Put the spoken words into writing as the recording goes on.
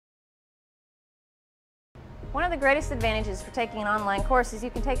One of the greatest advantages for taking an online course is you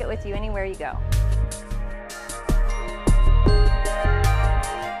can take it with you anywhere you go.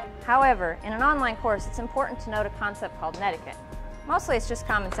 However, in an online course, it's important to note a concept called netiquette. Mostly it's just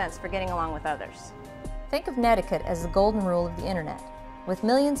common sense for getting along with others. Think of netiquette as the golden rule of the internet. With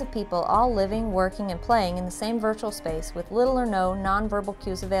millions of people all living, working, and playing in the same virtual space with little or no nonverbal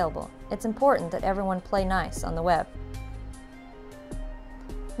cues available, it's important that everyone play nice on the web.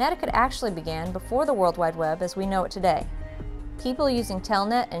 Netiquette actually began before the World Wide Web as we know it today. People using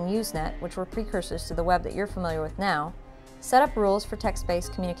Telnet and Usenet, which were precursors to the web that you're familiar with now, set up rules for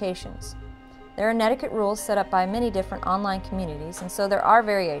text-based communications. There are netiquette rules set up by many different online communities, and so there are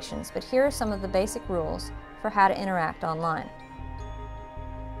variations, but here are some of the basic rules for how to interact online.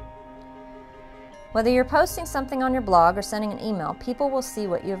 Whether you're posting something on your blog or sending an email, people will see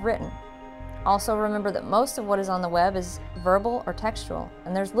what you have written. Also remember that most of what is on the web is verbal or textual,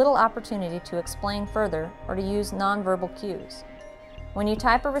 and there's little opportunity to explain further or to use nonverbal cues. When you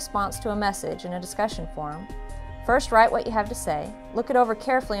type a response to a message in a discussion forum, first write what you have to say, look it over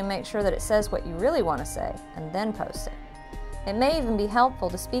carefully and make sure that it says what you really want to say, and then post it. It may even be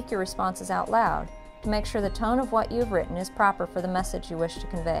helpful to speak your responses out loud to make sure the tone of what you have written is proper for the message you wish to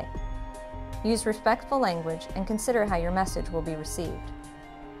convey. Use respectful language and consider how your message will be received.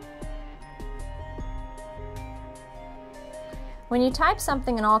 When you type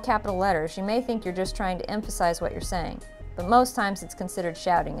something in all capital letters, you may think you're just trying to emphasize what you're saying, but most times it's considered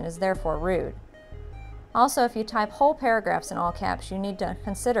shouting and is therefore rude. Also, if you type whole paragraphs in all caps, you need to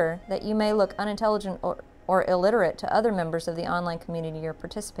consider that you may look unintelligent or illiterate to other members of the online community you're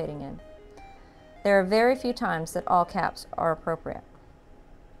participating in. There are very few times that all caps are appropriate.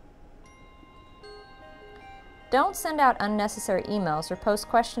 Don't send out unnecessary emails or post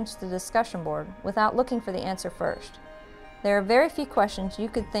questions to the discussion board without looking for the answer first. There are very few questions you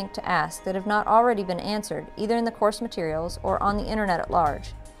could think to ask that have not already been answered, either in the course materials or on the internet at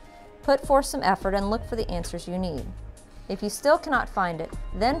large. Put forth some effort and look for the answers you need. If you still cannot find it,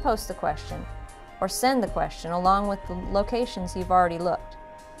 then post the question or send the question along with the locations you've already looked.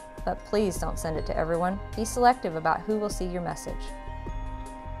 But please don't send it to everyone. Be selective about who will see your message.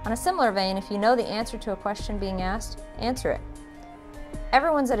 On a similar vein, if you know the answer to a question being asked, answer it.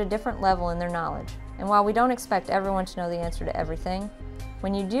 Everyone's at a different level in their knowledge, and while we don't expect everyone to know the answer to everything,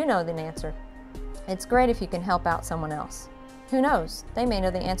 when you do know the answer, it's great if you can help out someone else. Who knows, they may know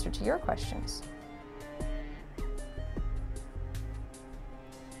the answer to your questions.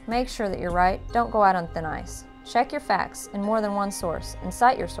 Make sure that you're right. Don't go out on thin ice. Check your facts in more than one source and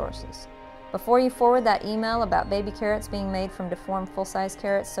cite your sources. Before you forward that email about baby carrots being made from deformed full-size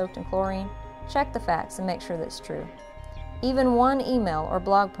carrots soaked in chlorine, check the facts and make sure that it's true. Even one email or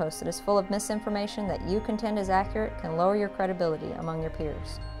blog post that is full of misinformation that you contend is accurate can lower your credibility among your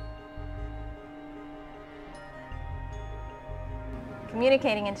peers.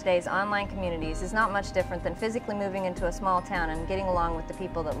 Communicating in today's online communities is not much different than physically moving into a small town and getting along with the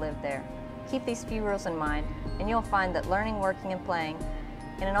people that live there. Keep these few rules in mind, and you'll find that learning, working, and playing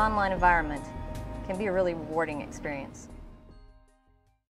in an online environment can be a really rewarding experience.